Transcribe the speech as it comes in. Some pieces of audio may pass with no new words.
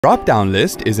Drop-down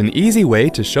list is an easy way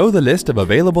to show the list of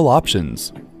available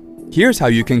options. Here's how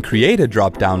you can create a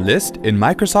drop-down list in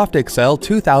Microsoft Excel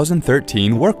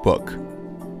 2013 Workbook.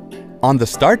 On the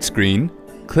Start screen,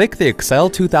 click the Excel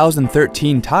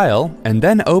 2013 tile and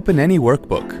then open any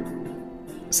workbook.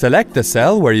 Select the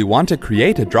cell where you want to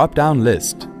create a drop-down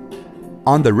list.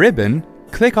 On the ribbon,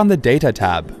 click on the Data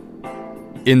tab.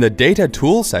 In the Data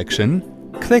Tools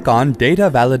section, click on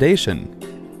Data Validation.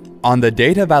 On the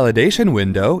Data Validation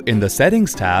window in the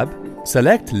Settings tab,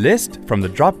 select List from the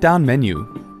drop-down menu.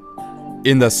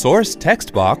 In the Source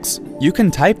text box, you can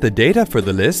type the data for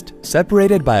the list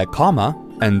separated by a comma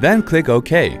and then click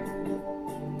OK.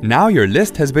 Now your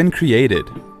list has been created.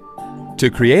 To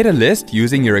create a list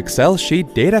using your Excel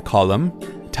sheet data column,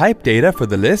 type data for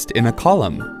the list in a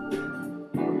column.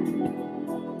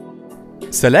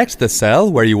 Select the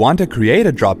cell where you want to create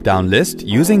a drop-down list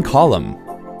using column.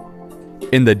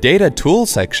 In the Data Tools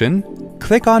section,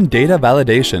 click on Data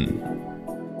Validation.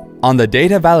 On the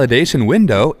Data Validation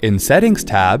window in Settings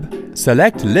tab,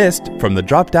 select List from the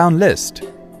drop-down list.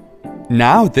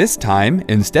 Now this time,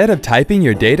 instead of typing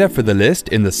your data for the list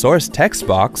in the Source text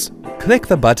box, click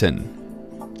the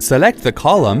button. Select the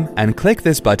column and click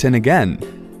this button again.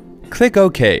 Click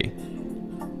OK.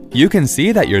 You can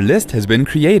see that your list has been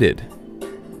created.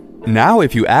 Now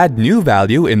if you add new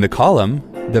value in the column,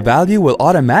 the value will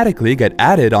automatically get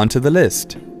added onto the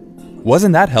list.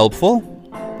 Wasn't that helpful?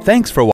 Thanks for watching.